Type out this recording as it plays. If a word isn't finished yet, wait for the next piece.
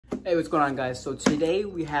Hey, what's going on, guys? So today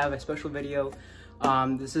we have a special video.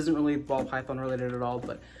 This isn't really ball python related at all,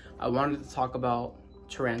 but I wanted to talk about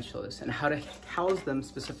tarantulas and how to house them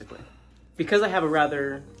specifically. Because I have a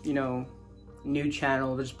rather, new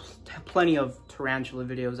channel, there's plenty of tarantula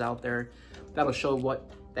videos out there that'll show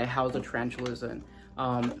what they house the tarantulas in.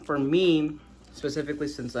 For me, specifically,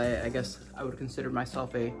 since I guess I would consider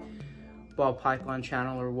myself a ball python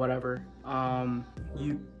channel or whatever,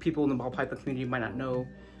 you people in the ball python community might not know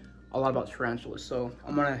a lot about tarantulas, so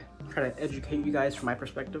I'm gonna try to educate you guys from my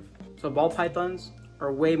perspective. So ball pythons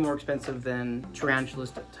are way more expensive than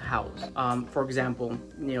tarantulas to house. For example,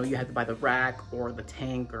 you have to buy the rack or the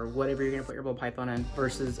tank or whatever you're gonna put your ball python in,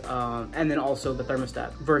 versus and then also the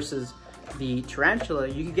thermostat. Versus the tarantula,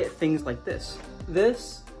 you can get things like this.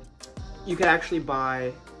 This you could actually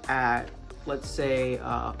buy at, let's say,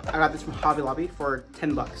 I got this from Hobby Lobby for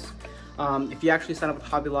 10 bucks. If you actually sign up with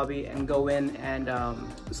Hobby Lobby and go in and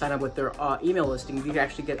sign up with their email listing, you can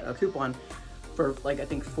actually get a coupon for I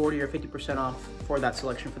think 40 or 50% off for that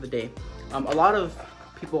selection for the day. A lot of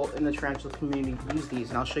people in the tarantula community use these,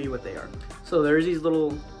 and I'll show you what they are. So there's these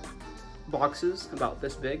little boxes about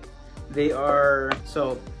this big. They are,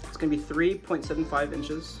 so it's gonna be 3.75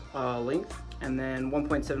 inches length, and then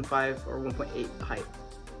 1.75 or 1.8 height,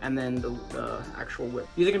 and then the actual width.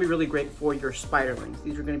 These are gonna be really great for your spiderlings.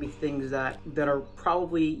 These are gonna be things that are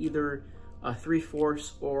probably either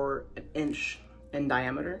 3/4 or an inch in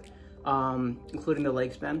diameter, including the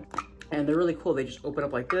leg span. And they're really cool. They just open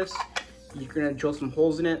up like this. You're gonna drill some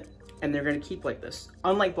holes in it, and they're gonna keep like this.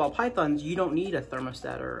 Unlike ball pythons, you don't need a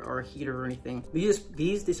thermostat or a heater or anything.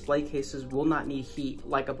 These display cases will not need heat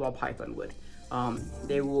like a ball python would.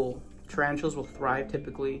 Tarantulas will thrive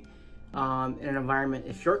typically in an environment,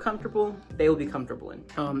 if you're comfortable, they will be comfortable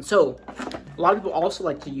in. So a lot of people also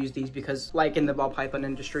like to use these because, like in the ball python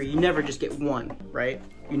industry, you never just get one, right?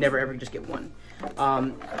 You never ever just get one.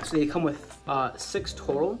 So they come with 6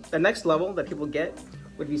 total. The next level that people get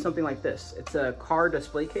would be something like this. It's a car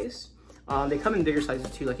display case. They come in bigger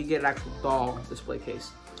sizes too, like you get an actual doll display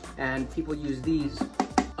case. And people use these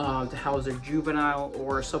to house their juvenile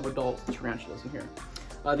or sub-adult tarantulas in here.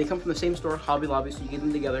 They come from the same store, Hobby Lobby, so you get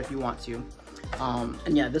them together if you want to.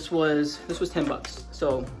 And yeah, this was 10 bucks.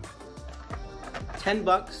 So 10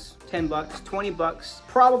 bucks, 20 bucks.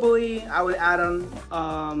 Probably I would add on,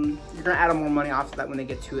 you're gonna add on more money off of that when they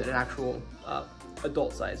get to an actual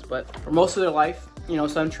adult size. But for most of their life,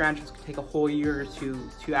 some tarantulas can take a whole year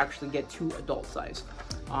to actually get to adult size.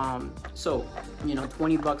 So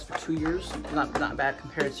 20 bucks for 2 years, not bad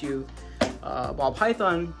compared to ball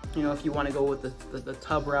python. If you want to go with the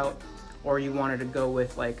tub route, or you wanted to go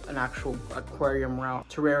with like an actual aquarium route,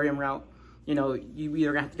 terrarium route, you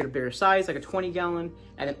either gonna have to get a bigger size, like a 20-gallon,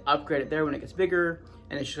 and then upgrade it there when it gets bigger,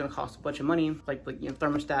 and it's just gonna cost a bunch of money, like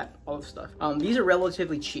thermostat, all this stuff. These are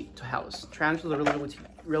relatively cheap to house. Tarantulas are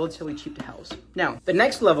relatively cheap to house. Now, the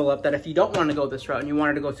next level up, that if you don't want to go this route and you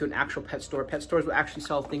wanted to go to an actual pet store, pet stores will actually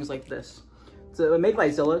sell things like this. So made by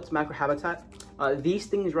Zilla, it's microhabitat. These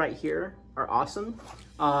things right here are awesome.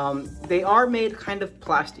 They are made kind of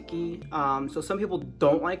plasticky, so some people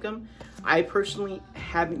don't like them. I personally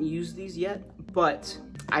haven't used these yet, but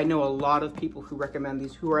I know a lot of people who recommend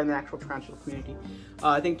these, who are in the actual tarantula community.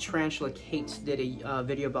 I think Tarantula Kat did a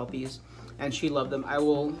video about these, and she loved them.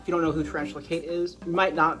 If you don't know who Tarantula Kat is, you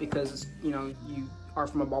might not, because you are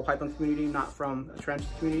from a ball python community, not from a tarantula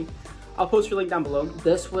community. I'll post your link down below.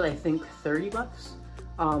 This was, I think, 30 bucks.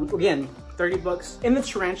 Again, 30 bucks. In the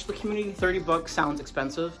tarantula community, 30 bucks sounds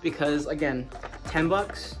expensive because, again, 10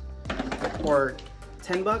 bucks or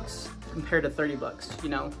 10 bucks compared to 30 bucks, you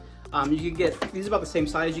could get, these are about the same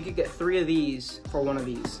size, you could get 3 of these for 1 of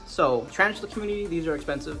these. So, tarantula community, these are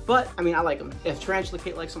expensive, but, I mean, I like them. If Tarantula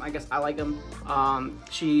Kat likes them, I guess I like them.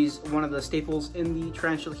 She's one of the staples in the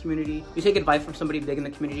tarantula community. You take advice from somebody big in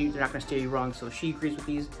the community, they're not gonna steer you wrong, so if she agrees with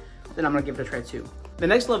these, then I'm gonna give it a try too. The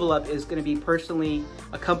next level up is gonna be personally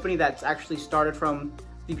a company that's actually started from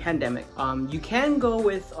the pandemic. You can go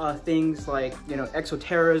with things like,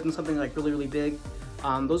 Exoterras and something like really, really big.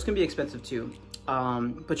 Those can be expensive too.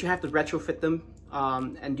 But you have to retrofit them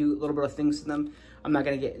and do a little bit of things to them. I'm not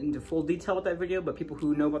gonna get into full detail with that video, but people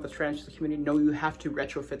who know about the tarantula community know you have to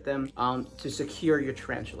retrofit them to secure your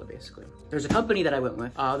tarantula, basically. There's a company that I went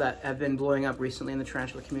with that have been blowing up recently in the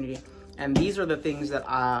tarantula community, and these are the things that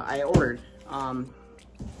I ordered.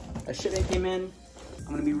 A shipment came in.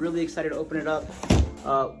 I'm gonna be really excited to open it up.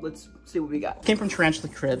 Let's see what we got. Came from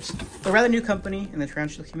Tarantula Cribs. They're a rather new company in the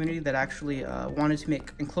tarantula community that actually wanted to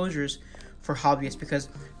make enclosures for hobbyists, because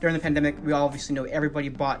during the pandemic, we obviously know everybody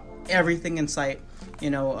bought everything in sight.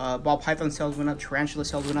 Ball python sales went up, tarantula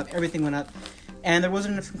sales went up, everything went up. and there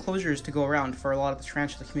wasn't enough enclosures to go around for a lot of the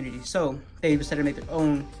tarantula community, so they decided to make their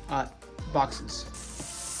own boxes.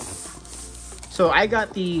 So I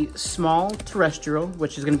got the small terrestrial,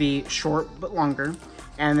 which is going to be short but longer,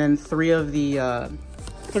 and then three of the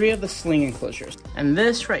sling enclosures. And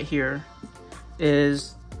this right here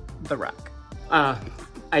is the rack.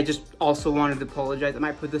 I just also wanted to apologize. I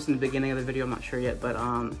might put this in the beginning of the video, I'm not sure yet, but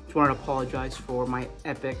just wanted to apologize for my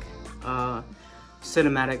epic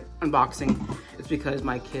cinematic unboxing. It's because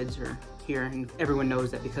my kids are here, and everyone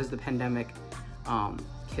knows that because of the pandemic,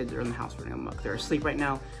 kids are in the house running amok. They're asleep right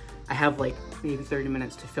now. I have like maybe 30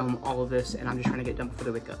 minutes to film all of this, and I'm just trying to get done before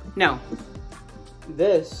they wake up. Now,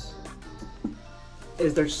 this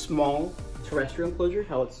is their small terrestrial enclosure,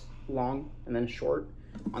 how it's long and then short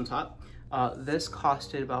on top. This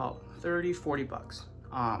costed about 30-40 bucks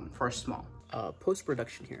for a small.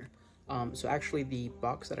 Post-production here. So actually the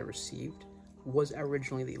box that I received was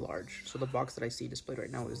originally the large. So the box that I see displayed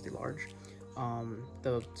right now is the large.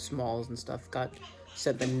 The smalls and stuff got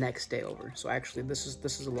sent the next day over. So actually this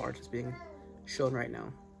is a large that's being shown right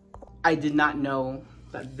now. I did not know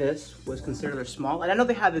that this was considered a small, and I know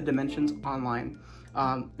they have the dimensions online.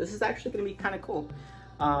 This is actually gonna be kind of cool.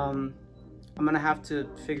 I'm gonna have to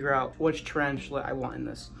figure out which tarantula I want in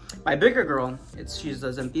this. My bigger girl, she's a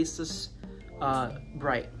Xanthesis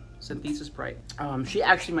Bright. Xanthesis Bright. She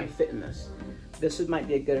actually might fit in this. This might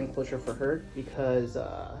be a good enclosure for her because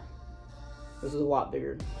this is a lot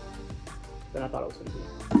bigger than I thought it was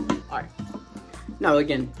gonna be. All right. Now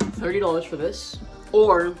again, $30 for this,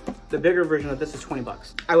 or the bigger version of this is 20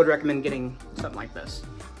 bucks. I would recommend getting something like this.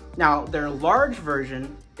 Now, their large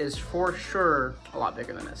version is for sure a lot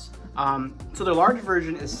bigger than this. So their large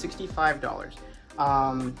version is $65.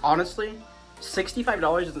 Honestly,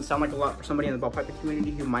 $65 doesn't sound like a lot for somebody in the ball python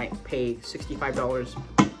community who might pay $65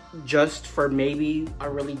 just for maybe a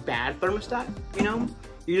really bad thermostat, you know?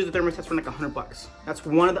 Usually the thermostat's for like 100 bucks. That's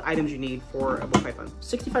one of the items you need for a ball python.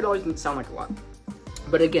 $65 doesn't sound like a lot.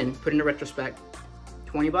 But again, put into retrospect,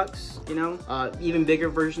 20 bucks, you know? Even bigger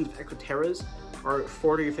versions of Equiterras are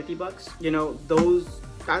 40 or 50 bucks. You know,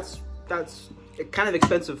 that's kind of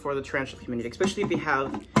expensive for the tarantula community, especially if you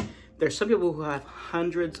have, there's some people who have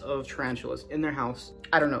hundreds of tarantulas in their house.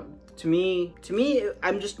 I don't know. To me,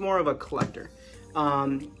 I'm just more of a collector.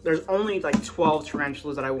 There's only like 12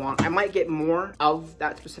 tarantulas that I want. I might get more of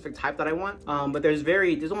that specific type that I want, but there's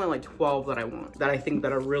only like 12 that I want, that I think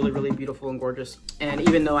that are really, really beautiful and gorgeous. And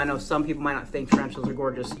even though I know some people might not think tarantulas are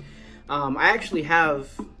gorgeous, I actually have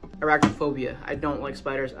arachnophobia. I don't like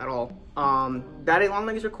spiders at all. Daddy long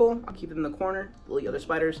legs are cool. I'll keep them in the corner. The other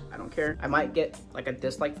spiders, I don't care. I might get like a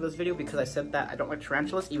dislike for this video because I said that I don't like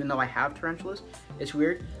tarantulas, even though I have tarantulas. It's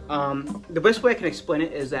weird. The best way I can explain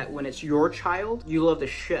it is that when it's your child, you love the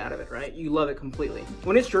shit out of it, right? You love it completely.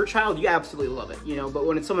 When it's your child, you absolutely love it, you know, but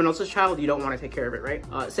when it's someone else's child, you don't want to take care of it, right?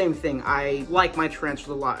 Same thing. I like my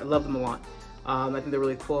tarantulas a lot. I love them a lot. I think they're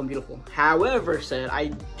really cool and beautiful. However said,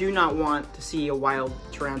 I do not want to see a wild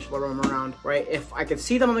tarantula roam around, right? If I could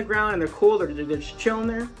see them on the ground and they're cool, they're just chilling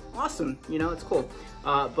there, awesome, you know, it's cool.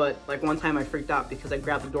 But like one time I freaked out because I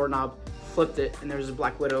grabbed the doorknob, flipped it, and there was a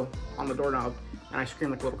black widow on the doorknob, and I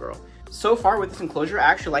screamed like a little girl. So far with this enclosure, I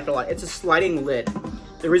actually like it a lot. It's a sliding lid.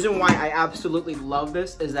 The reason why I absolutely love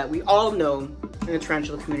this is that we all know in the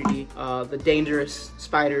tarantula community, the dangerous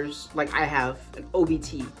spiders, like I have an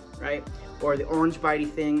OBT, right? Or the orange bitey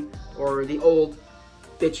thing, or the old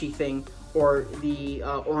bitchy thing, or the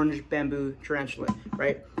orange bamboo tarantula,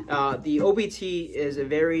 right? The OBT is a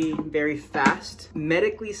very, very fast,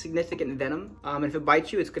 medically significant venom. And if it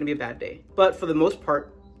bites you, it's gonna be a bad day. But for the most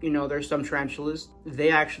part, you know, there's some tarantulas, they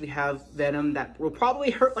actually have venom that will probably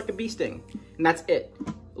hurt like a bee sting, and that's it.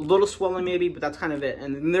 A little swelling maybe, but that's kind of it.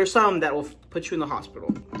 And there's some that will put you in the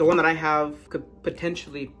hospital. The one that I have could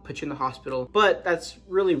potentially put you in the hospital, but that's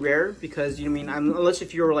really rare because, you know, I mean, unless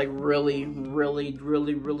if you're like really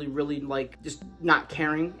like just not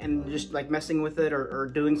caring and just like messing with it or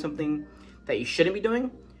doing something that you shouldn't be doing,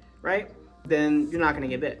 right? Then you're not gonna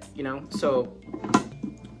get bit, you know? So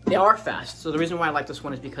they are fast. So the reason why I like this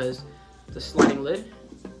one is because the sliding lid,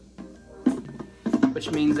 which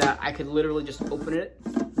means that I could literally just open it,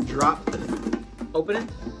 drop the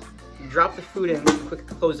food in, quick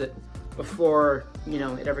close it before, you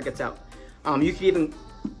know, it ever gets out. You could even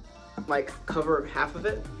like cover half of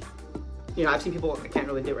it. You know, I've seen people, I can't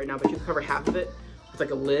really do it right now, but you can cover half of it with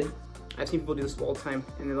like a lid. I've seen people do this all the time,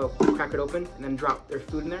 and then they'll crack it open and then drop their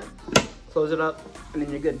food in there, close it up, and then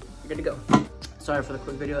you're good. You're good to go. Sorry for the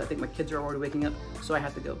quick video. I think my kids are already waking up, so I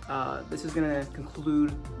have to go. This is gonna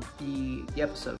conclude the episode.